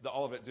in the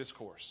Olivet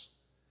Discourse.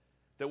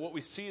 That what we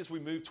see as we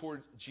move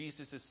toward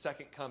Jesus'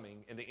 second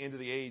coming and the end of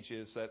the age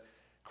is that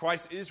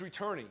Christ is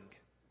returning,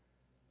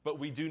 but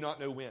we do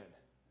not know when.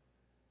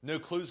 No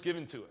clues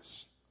given to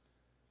us.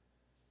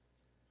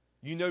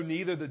 You know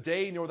neither the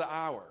day nor the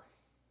hour.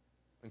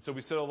 And so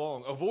we said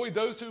along, avoid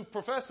those who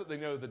profess that they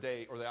know the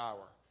day or the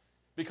hour.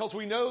 Because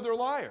we know they're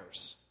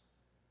liars.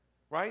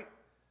 Right?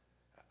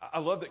 I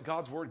love that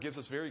God's Word gives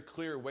us very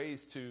clear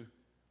ways to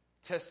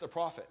test a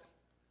prophet.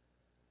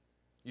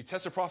 You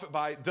test a prophet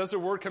by, does their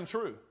word come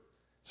true?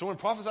 So when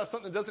prophesies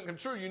something that doesn't come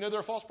true, you know they're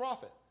a false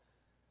prophet.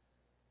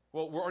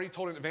 Well, we're already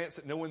told in advance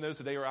that no one knows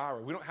the day or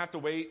hour. We don't have to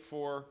wait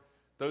for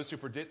those who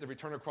predict the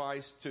return of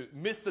Christ to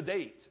miss the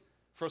date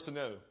for us to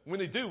know. When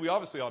they do, we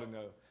obviously ought to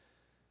know.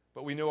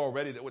 But we know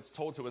already that what's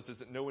told to us is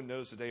that no one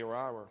knows the day or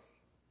hour.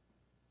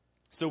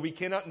 So we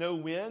cannot know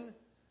when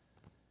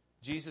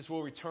Jesus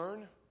will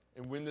return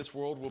and when this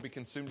world will be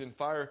consumed in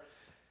fire.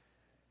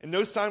 And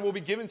no sign will be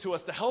given to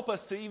us to help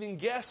us to even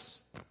guess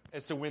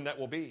as to when that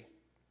will be.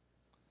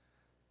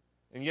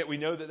 And yet we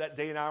know that that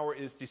day and hour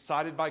is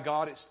decided by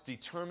God. It's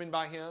determined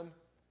by him.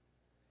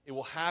 It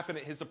will happen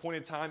at his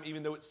appointed time,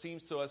 even though it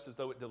seems to us as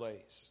though it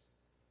delays.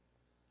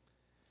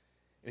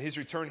 And his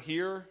return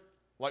here,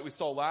 like we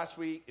saw last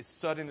week, is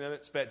sudden and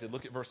unexpected.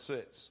 Look at verse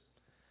 6.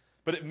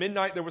 But at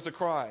midnight there was a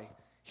cry.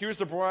 Here's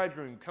the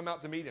bridegroom, come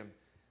out to meet him.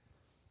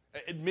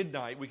 At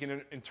midnight, we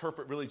can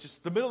interpret really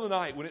just the middle of the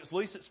night when it's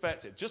least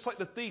expected, just like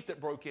the thief that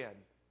broke in.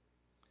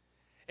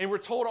 And we're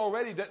told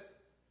already that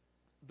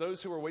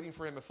those who are waiting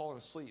for him have fallen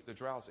asleep. They're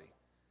drowsy.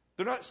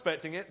 They're not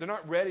expecting it. They're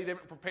not ready. They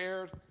haven't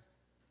prepared.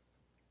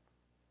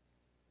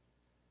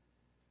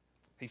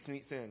 He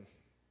sneaks in.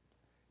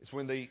 It's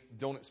when they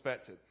don't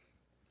expect it.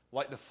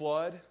 Like the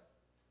flood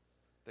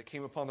that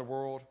came upon the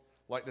world,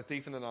 like the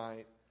thief in the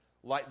night,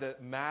 like the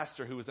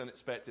master who was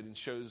unexpected and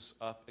shows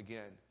up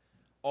again.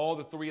 All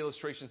the three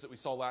illustrations that we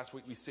saw last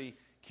week, we see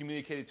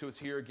communicated to us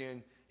here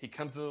again. He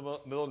comes in the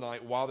middle of the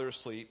night while they're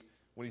asleep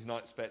when he's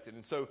not expected.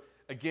 And so,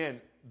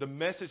 again, the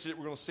message that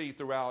we're going to see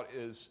throughout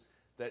is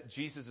that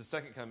Jesus'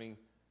 second coming,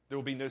 there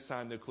will be no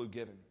sign, no clue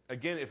given.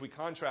 Again, if we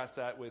contrast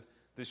that with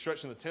the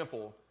destruction of the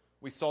temple,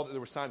 we saw that there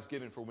were signs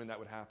given for when that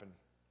would happen.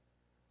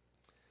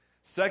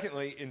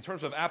 Secondly, in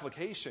terms of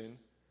application,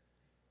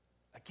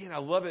 again, I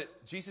love it.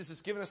 Jesus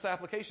has given us the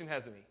application,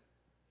 hasn't he?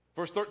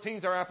 Verse 13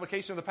 is our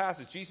application of the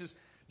passage. Jesus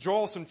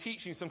draws some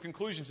teaching, some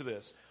conclusion to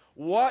this.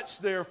 Watch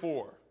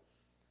therefore,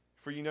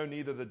 for you know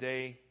neither the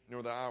day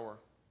nor the hour.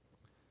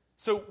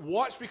 So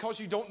watch because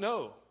you don't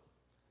know.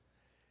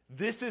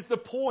 This is the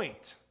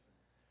point,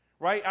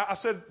 right? I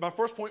said my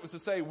first point was to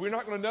say we're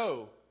not going to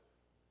know.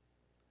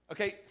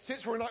 Okay,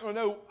 since we're not going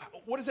to know,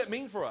 what does that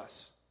mean for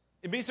us?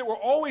 It means that we're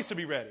always to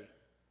be ready.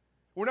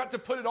 We're not to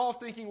put it off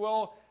thinking,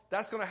 well,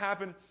 that's going to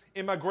happen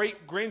in my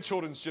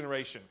great-grandchildren's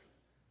generation.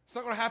 It's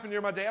not going to happen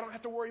near my day. I don't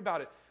have to worry about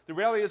it. The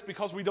reality is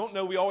because we don't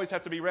know, we always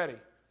have to be ready.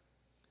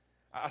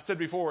 I said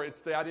before,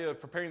 it's the idea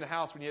of preparing the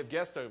house when you have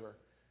guests over.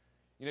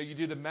 You know, you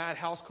do the mad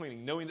house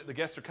cleaning, knowing that the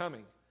guests are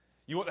coming.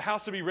 You want the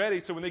house to be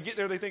ready, so when they get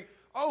there, they think,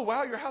 oh,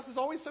 wow, your house is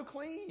always so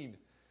clean.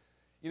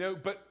 You know,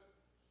 but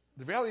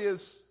the reality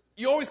is,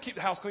 you always keep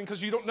the house clean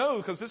because you don't know,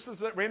 because this is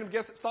that random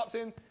guest that stops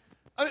in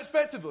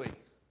unexpectedly.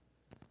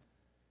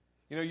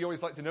 You know, you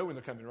always like to know when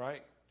they're coming,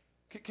 right?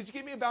 Could you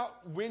give me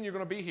about when you're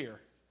going to be here?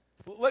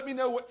 Let me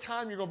know what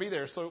time you're going to be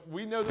there so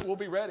we know that we'll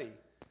be ready.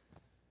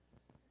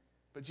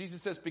 But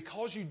Jesus says,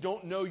 because you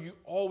don't know, you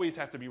always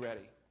have to be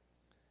ready.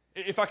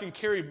 If I can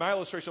carry my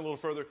illustration a little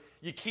further,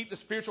 you keep the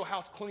spiritual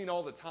house clean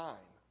all the time.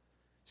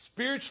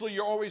 Spiritually,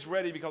 you're always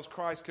ready because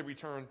Christ could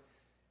return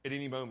at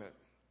any moment.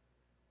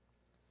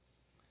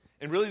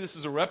 And really, this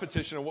is a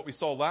repetition of what we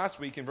saw last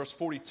week in verse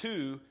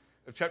 42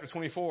 of chapter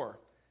 24.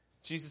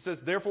 Jesus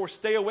says, therefore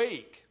stay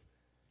awake,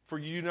 for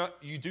you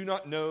do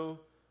not know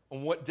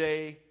on what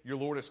day your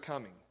Lord is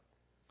coming.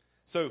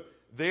 So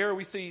there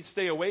we see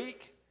stay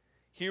awake.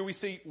 Here we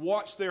see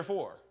watch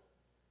therefore.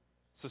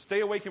 So stay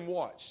awake and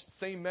watch.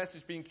 Same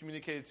message being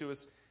communicated to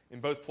us in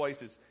both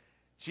places.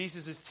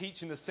 Jesus is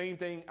teaching the same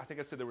thing. I think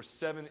I said there were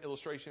 7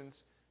 illustrations,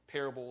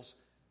 parables,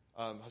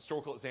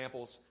 historical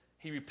examples.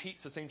 He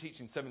repeats the same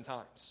teaching 7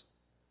 times.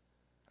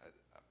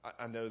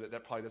 I know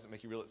that probably doesn't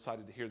make you real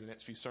excited to hear the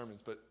next few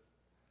sermons, but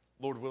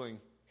Lord willing,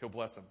 he'll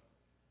bless them.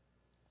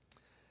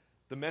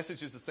 The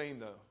message is the same,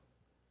 though.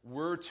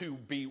 We're to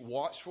be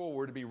watchful.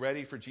 We're to be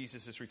ready for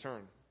Jesus'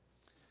 return.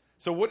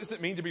 So what does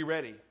it mean to be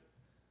ready?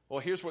 Well,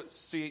 here's what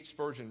C.H.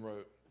 Spurgeon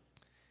wrote.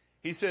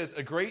 He says,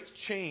 a great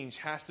change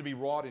has to be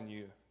wrought in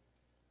you,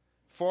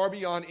 far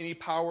beyond any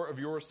power of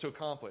yours to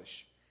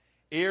accomplish,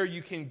 ere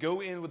you can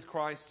go in with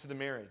Christ to the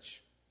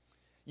marriage.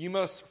 You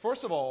must,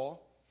 first of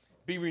all,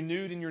 be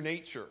renewed in your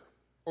nature,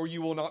 or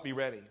you will not be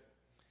ready.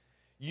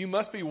 You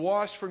must be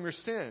washed from your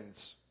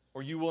sins,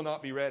 or you will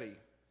not be ready.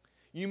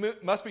 You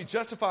must be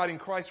justified in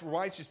Christ's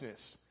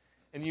righteousness,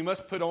 and you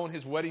must put on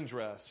his wedding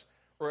dress,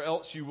 or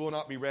else you will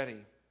not be ready.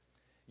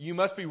 You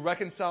must be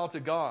reconciled to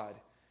God.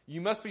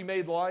 You must be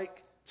made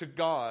like to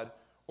God,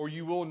 or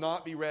you will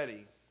not be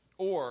ready.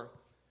 Or,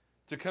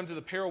 to come to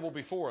the parable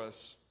before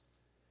us,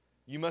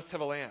 you must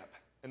have a lamp,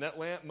 and that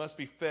lamp must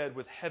be fed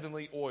with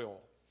heavenly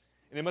oil,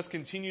 and it must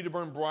continue to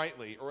burn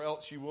brightly, or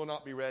else you will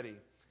not be ready.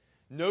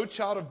 No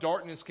child of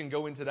darkness can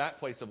go into that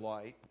place of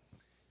light.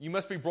 You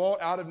must be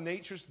brought out of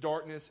nature's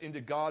darkness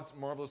into God's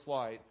marvelous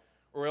light,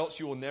 or else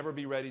you will never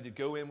be ready to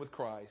go in with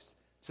Christ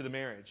to the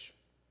marriage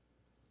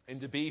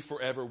and to be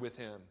forever with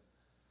him.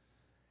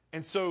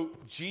 And so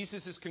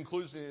Jesus'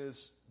 conclusion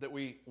is that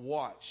we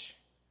watch,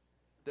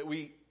 that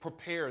we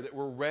prepare, that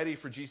we're ready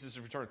for Jesus'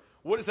 return.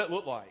 What does that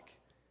look like?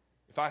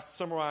 If I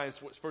summarize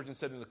what Spurgeon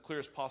said in the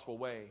clearest possible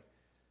way,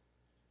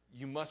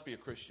 you must be a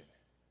Christian.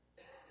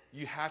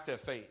 You have to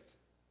have faith.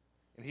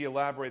 And he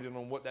elaborated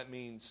on what that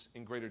means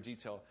in greater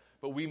detail.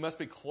 But we must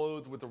be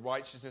clothed with the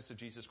righteousness of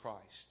Jesus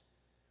Christ.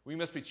 We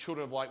must be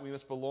children of light. We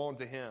must belong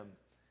to him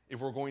if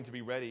we're going to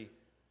be ready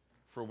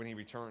for when he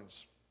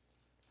returns.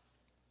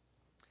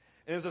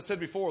 And as I said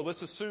before,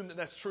 let's assume that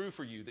that's true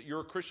for you, that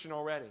you're a Christian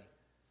already.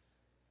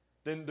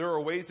 Then there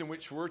are ways in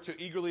which we're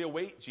to eagerly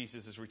await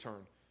Jesus'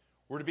 return.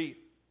 We're to be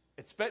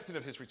expectant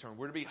of his return.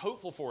 We're to be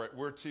hopeful for it.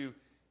 We're to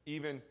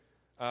even,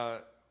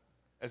 as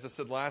I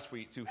said last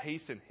week, to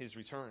hasten his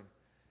return.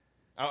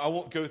 I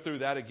won't go through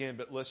that again,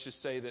 but let's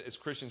just say that as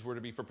Christians, we're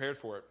to be prepared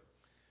for it.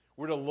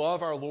 We're to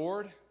love our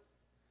Lord.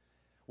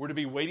 We're to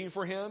be waiting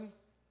for him.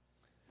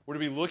 We're to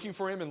be looking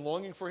for him and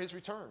longing for his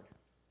return.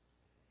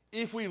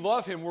 If we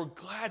love him, we're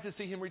glad to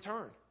see him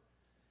return.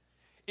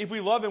 If we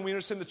love him, we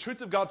understand the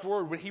truth of God's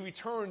word. When he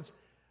returns,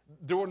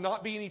 there will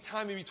not be any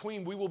time in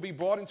between. We will be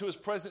brought into his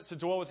presence to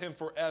dwell with him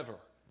forever.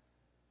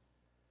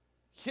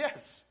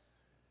 Yes.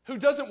 Who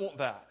doesn't want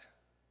that?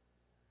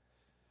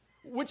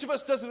 Which of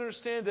us doesn't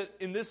understand that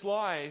in this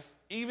life,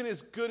 even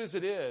as good as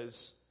it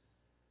is,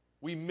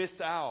 we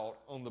miss out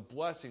on the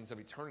blessings of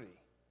eternity?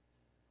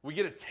 We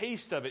get a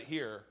taste of it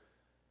here,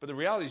 but the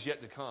reality is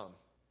yet to come.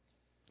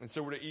 And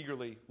so we're to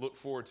eagerly look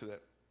forward to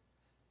that.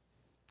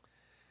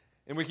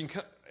 And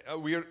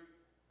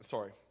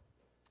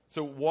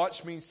So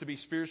watch means to be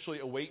spiritually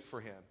awake for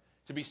him,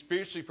 to be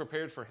spiritually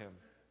prepared for him.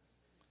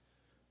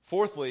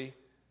 Fourthly,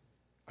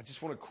 I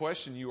just want to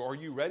question you, are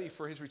you ready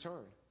for his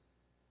return?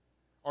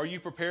 Are you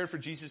prepared for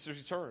Jesus'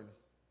 return?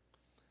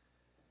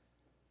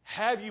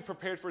 Have you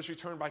prepared for his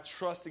return by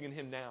trusting in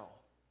him now?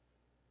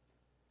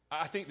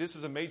 I think this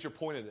is a major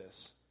point of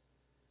this,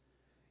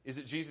 is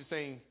that Jesus is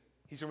saying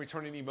he's going to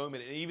return any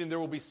moment. And even there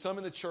will be some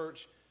in the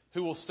church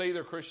who will say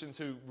they're Christians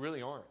who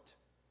really aren't.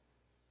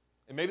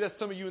 And maybe that's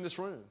some of you in this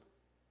room.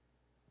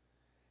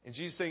 And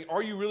Jesus is saying,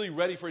 are you really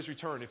ready for his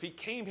return? If he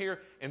came here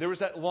and there was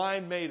that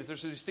line made, if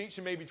there's a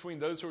distinction made between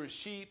those who are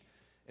sheep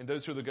and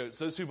those who are the goats,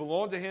 those who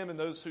belong to him and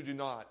those who do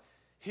not,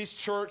 his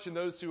church and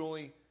those who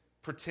only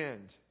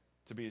pretend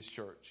to be his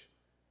church,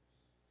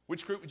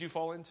 which group would you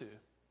fall into?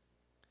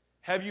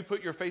 Have you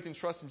put your faith and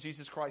trust in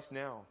Jesus Christ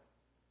now?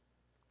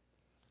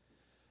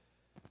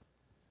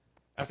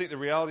 I think the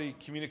reality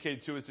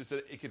communicated to us is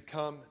that it could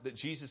come, that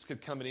Jesus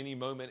could come at any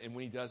moment, and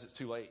when he does, it's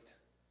too late.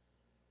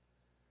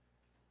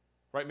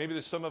 Right? Maybe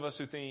there's some of us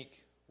who think,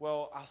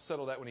 well, I'll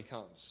settle that when he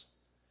comes.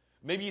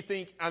 Maybe you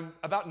think, I'm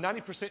about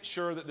 90%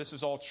 sure that this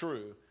is all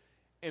true,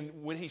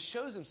 and when he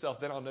shows himself,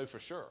 then I'll know for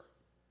sure.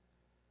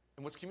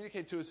 And what's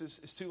communicated to us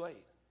is too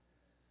late.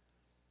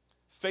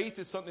 Faith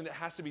is something that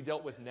has to be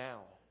dealt with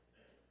now.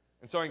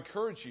 And so I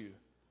encourage you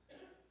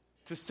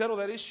to settle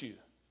that issue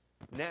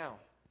now.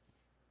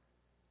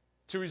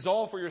 To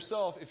resolve for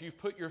yourself if you've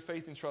put your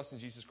faith and trust in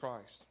Jesus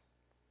Christ.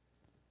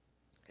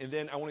 And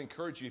then I want to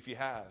encourage you, if you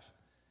have,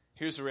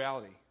 here's the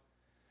reality.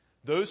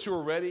 Those who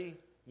are ready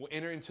will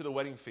enter into the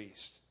wedding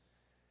feast,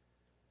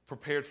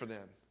 prepared for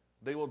them.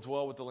 They will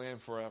dwell with the Lamb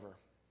forever.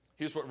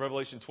 Here's what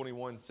Revelation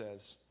 21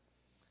 says.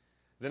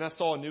 Then I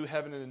saw a new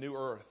heaven and a new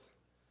earth.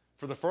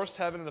 For the first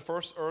heaven and the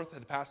first earth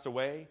had passed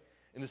away,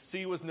 and the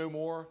sea was no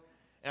more.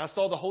 And I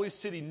saw the holy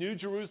city, New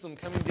Jerusalem,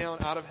 coming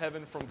down out of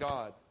heaven from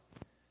God,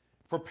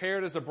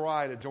 prepared as a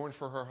bride adorned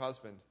for her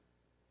husband.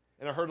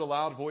 And I heard a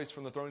loud voice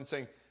from the throne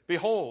saying,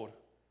 behold,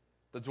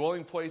 the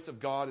dwelling place of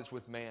God is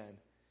with man.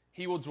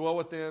 He will dwell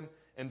with them,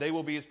 and they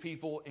will be his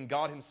people, and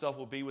God himself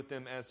will be with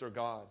them as their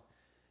God.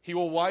 He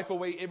will wipe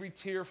away every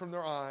tear from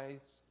their eyes,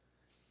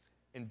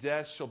 and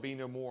death shall be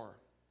no more.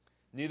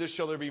 Neither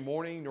shall there be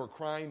mourning, nor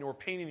crying, nor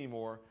pain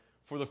anymore,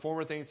 for the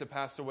former things have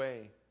passed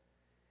away.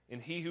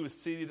 And he who is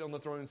seated on the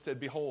throne said,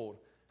 behold,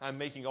 I am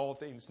making all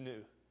things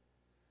new.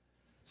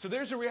 So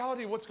there's a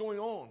reality of what's going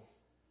on.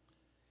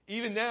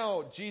 Even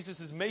now, Jesus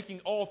is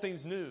making all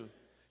things new.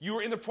 You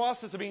are in the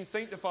process of being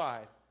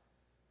sanctified.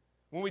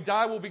 When we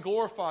die, we'll be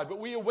glorified, but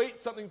we await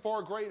something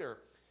far greater.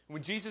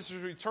 When Jesus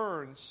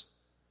returns,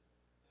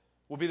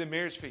 will be the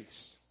marriage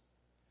feast.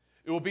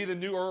 It will be the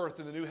new earth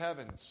and the new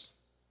heavens.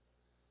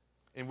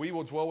 And we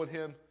will dwell with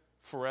him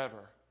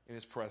forever in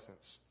his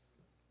presence.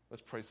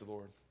 Let's praise the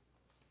Lord.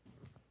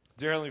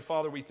 Dear Heavenly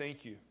Father, we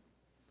thank you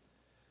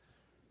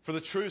for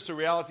the truth, the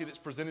reality that's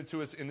presented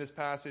to us in this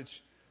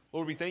passage.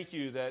 Lord, we thank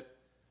you that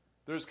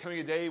there's coming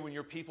a day when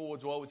your people will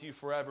dwell with you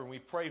forever. And we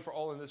pray for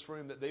all in this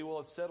room that they will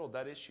have settled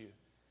that issue.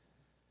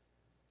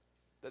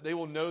 That they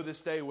will know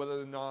this day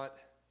whether or not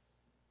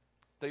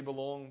they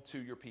belong to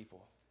your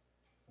people.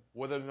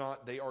 Whether or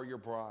not they are your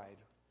bride.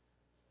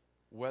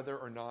 Whether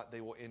or not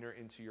they will enter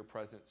into your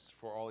presence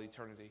for all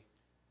eternity.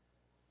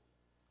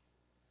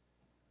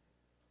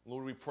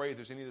 Lord, we pray if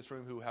there's any in this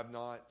room who have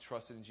not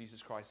trusted in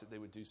Jesus Christ, that they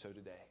would do so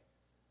today.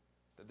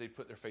 That they'd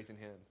put their faith in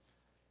him.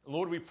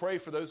 Lord, we pray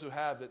for those who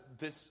have, that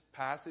this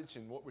passage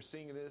and what we're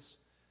seeing in this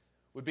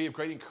would be of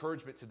great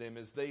encouragement to them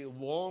as they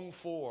long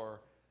for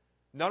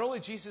not only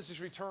Jesus'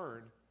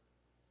 return,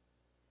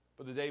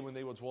 but the day when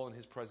they will dwell in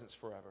his presence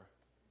forever.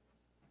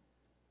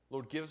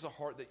 Lord, give us a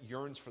heart that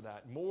yearns for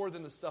that more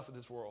than the stuff of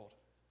this world.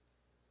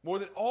 More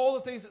than all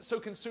the things that so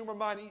consume our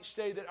mind each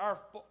day, that our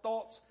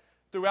thoughts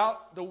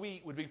throughout the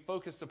week would be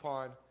focused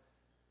upon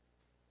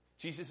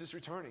Jesus is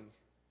returning.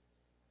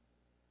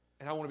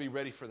 And I want to be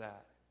ready for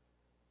that.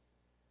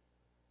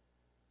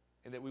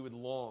 And that we would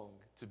long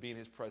to be in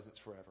his presence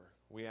forever.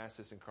 We ask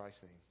this in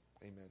Christ's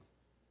name. Amen.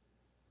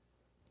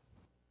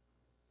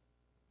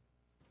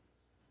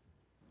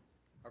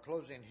 Our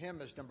closing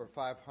hymn is number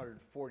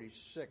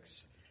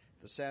 546,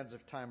 The Sands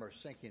of Time Are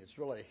Sinking. It's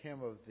really a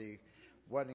hymn of the